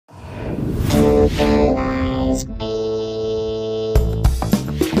Drupalize.Me.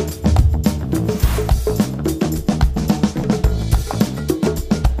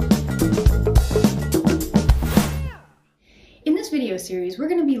 In this video series, we're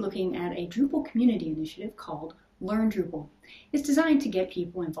going to be looking at a Drupal community initiative called Learn Drupal. It's designed to get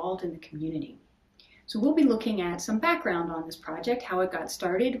people involved in the community. So we'll be looking at some background on this project, how it got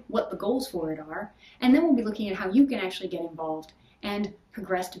started, what the goals for it are, and then we'll be looking at how you can actually get involved and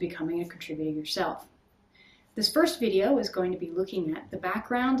progress to becoming a contributor yourself. This first video is going to be looking at the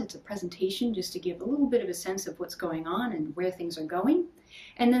background. It's a presentation just to give a little bit of a sense of what's going on and where things are going.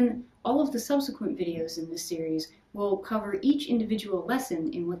 And then all of the subsequent videos in this series will cover each individual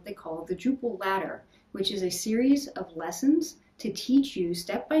lesson in what they call the Drupal ladder, which is a series of lessons to teach you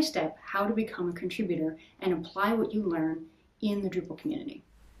step by step how to become a contributor and apply what you learn in the Drupal community.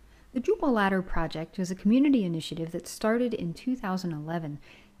 The Drupal Ladder project was a community initiative that started in 2011.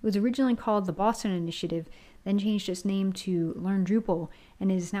 It was originally called the Boston Initiative, then changed its name to Learn Drupal, and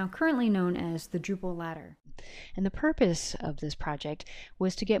is now currently known as the Drupal Ladder. And the purpose of this project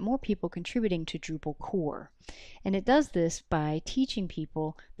was to get more people contributing to Drupal core. And it does this by teaching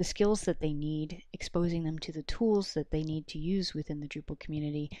people the skills that they need, exposing them to the tools that they need to use within the Drupal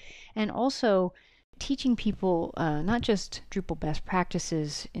community, and also teaching people not just Drupal best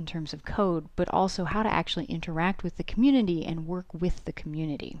practices in terms of code, but also how to actually interact with the community and work with the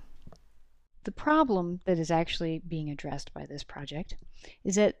community. The problem that is actually being addressed by this project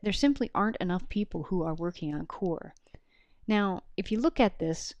is that there simply aren't enough people who are working on core. Now, if you look at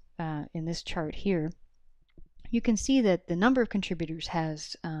this in this chart here, you can see that the number of contributors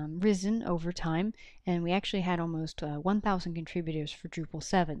has risen over time, and we actually had almost 1,000 contributors for Drupal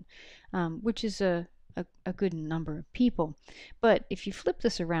 7, which is a good number of people. But if you flip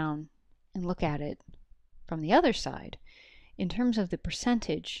this around and look at it from the other side, in terms of the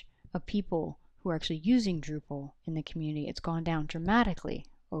percentage of people who are actually using Drupal in the community, it's gone down dramatically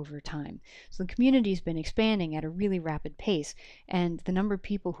over time. So the community has been expanding at a really rapid pace, and the number of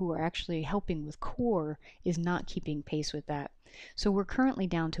people who are actually helping with core is not keeping pace with that. So we're currently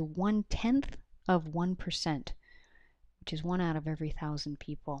down to 1/10 of 1%, which is 1 out of every 1,000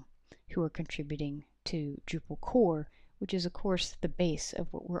 people who are contributing to Drupal core, which is of course the base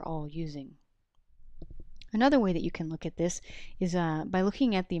of what we're all using. Another way that you can look at this is by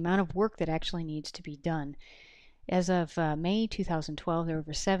looking at the amount of work that actually needs to be done. As of May 2012, there were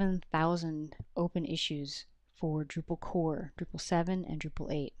over 7,000 open issues for Drupal core, Drupal 7 and Drupal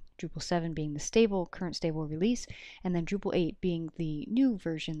 8. Drupal 7 being the current stable release, and then Drupal 8 being the new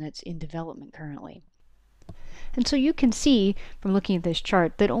version that's in development currently. And so you can see from looking at this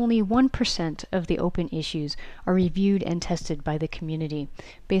chart that only 1% of the open issues are reviewed and tested by the community,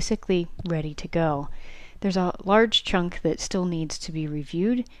 basically ready to go. There's a large chunk that still needs to be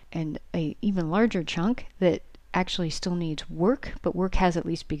reviewed, and an even larger chunk that actually still needs work, but work has at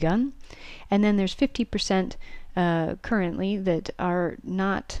least begun. And then there's 50% currently that are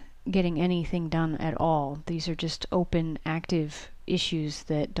not getting anything done at all. These are just open, active issues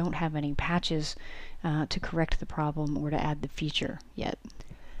that don't have any patches to correct the problem or to add the feature yet.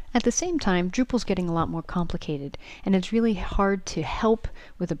 At the same time, Drupal's getting a lot more complicated, and it's really hard to help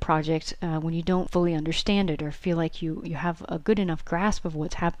with a project when you don't fully understand it or feel like you have a good enough grasp of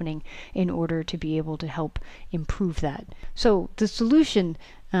what's happening in order to be able to help improve that. So the solution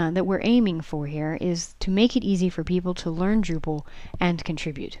that we're aiming for here is to make it easy for people to learn Drupal and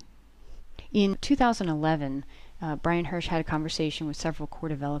contribute. In 2011, Brian Hirsch had a conversation with several core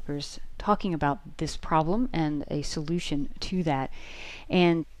developers talking about this problem and a solution to that.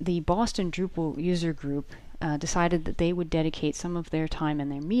 And the Boston Drupal user group decided that they would dedicate some of their time in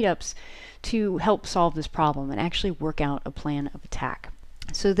their meetups to help solve this problem and actually work out a plan of attack.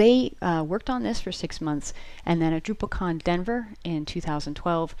 So they worked on this for 6 months, and then at DrupalCon Denver in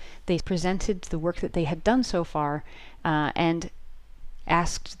 2012, they presented the work that they had done so far and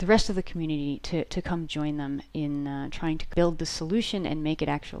asked the rest of the community to come join them in trying to build the solution and make it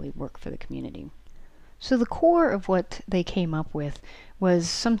actually work for the community. So the core of what they came up with was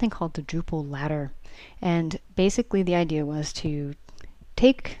something called the Drupal ladder. And basically the idea was to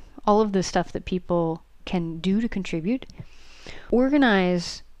take all of the stuff that people can do to contribute,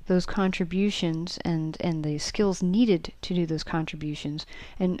 organize those contributions and the skills needed to do those contributions,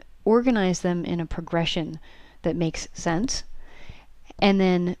 and organize them in a progression that makes sense, and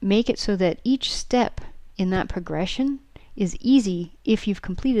then make it so that each step in that progression is easy if you've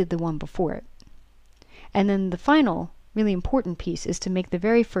completed the one before it. And then the final really important piece is to make the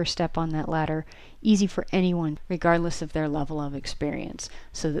very first step on that ladder easy for anyone, regardless of their level of experience,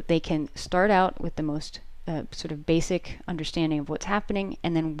 so that they can start out with the most a sort of basic understanding of what's happening,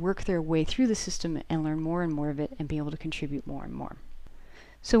 and then work their way through the system and learn more and more of it and be able to contribute more and more.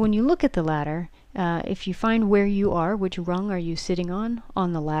 So when you look at the ladder, if you find where you are, which rung are you sitting on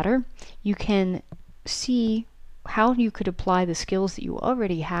the ladder, you can see how you could apply the skills that you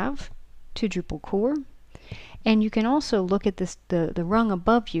already have to Drupal core. And you can also look at the rung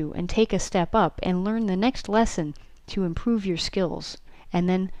above you and take a step up and learn the next lesson to improve your skills. And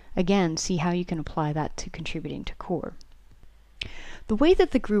then again, see how you can apply that to contributing to core. The way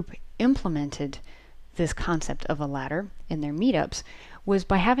that the group implemented this concept of a ladder in their meetups was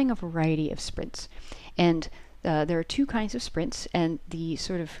by having a variety of sprints. And there are two kinds of sprints, and the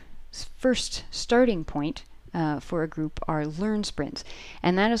sort of first starting point for a group are learn sprints.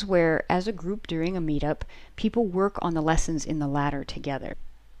 And that is where, as a group during a meetup, people work on the lessons in the ladder together.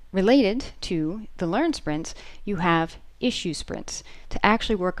 Related to the learn sprints, you have issue sprints to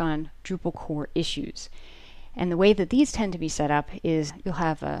actually work on Drupal core issues. And the way that these tend to be set up is you'll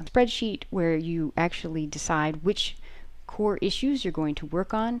have a spreadsheet where you actually decide which core issues you're going to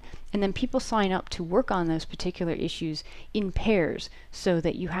work on, and then people sign up to work on those particular issues in pairs so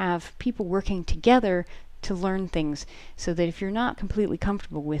that you have people working together to learn things, so that if you're not completely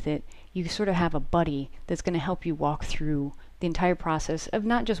comfortable with it, you sort of have a buddy that's going to help you walk through the entire process of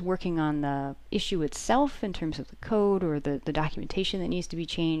not just working on the issue itself in terms of the code or the documentation that needs to be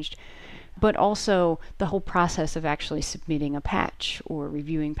changed, but also the whole process of actually submitting a patch or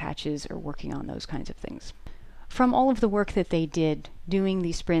reviewing patches or working on those kinds of things. From all of the work that they did, doing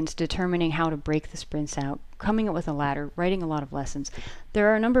these sprints, determining how to break the sprints out, coming up with a ladder, writing a lot of lessons,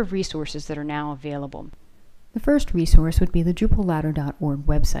 there are a number of resources that are now available. The first resource would be the Drupalladder.org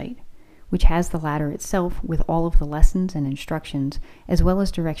website, which has the ladder itself with all of the lessons and instructions, as well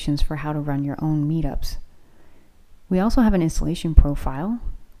as directions for how to run your own meetups. We also have an installation profile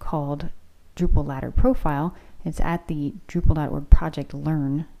called Drupal Ladder Profile. It's at the Drupal.org project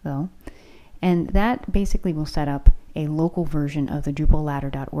Learn, though. And that basically will set up a local version of the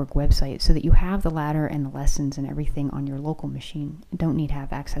Drupalladder.org website so that you have the ladder and the lessons and everything on your local machine. You don't need to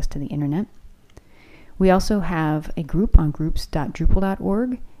have access to the internet. We also have a group on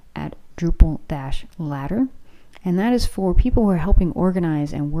groups.drupal.org at Drupal-ladder, and that is for people who are helping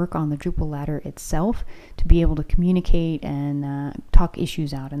organize and work on the Drupal ladder itself to be able to communicate and talk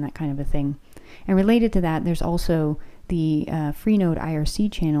issues out and that kind of a thing. And related to that, there's also the Freenode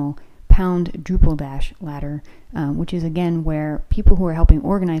IRC channel #Drupal-ladder, which is again where people who are helping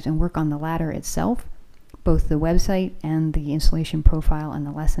organize and work on the ladder itself, both the website and the installation profile and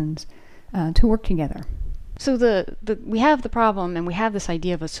the lessons, to work together. So we have the problem and we have this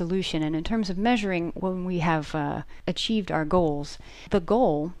idea of a solution, and in terms of measuring when we have achieved our goals, the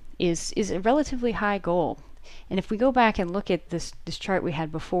goal is a relatively high goal. And if we go back and look at this chart we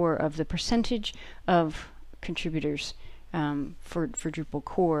had before of the percentage of contributors for Drupal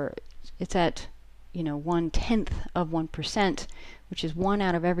core, it's at 1/10 of 1%, which is 1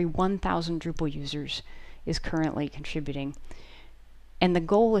 out of every 1,000 Drupal users is currently contributing. And the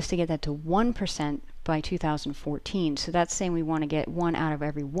goal is to get that to 1% by 2014. So that's saying we want to get 1 out of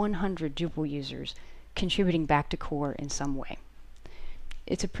every 100 Drupal users contributing back to core in some way.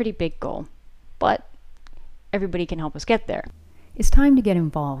 It's a pretty big goal, but everybody can help us get there. It's time to get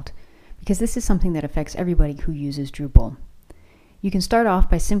involved, because this is something that affects everybody who uses Drupal. You can start off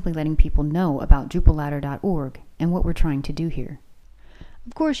by simply letting people know about Drupalladder.org and what we're trying to do here.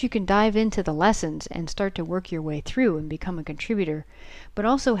 Of course, you can dive into the lessons and start to work your way through and become a contributor, but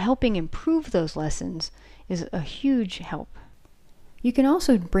also helping improve those lessons is a huge help. You can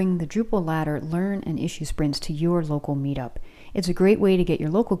also bring the Drupal ladder learn and issue sprints to your local meetup. It's a great way to get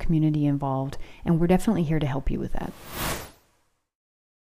your local community involved, and we're definitely here to help you with that.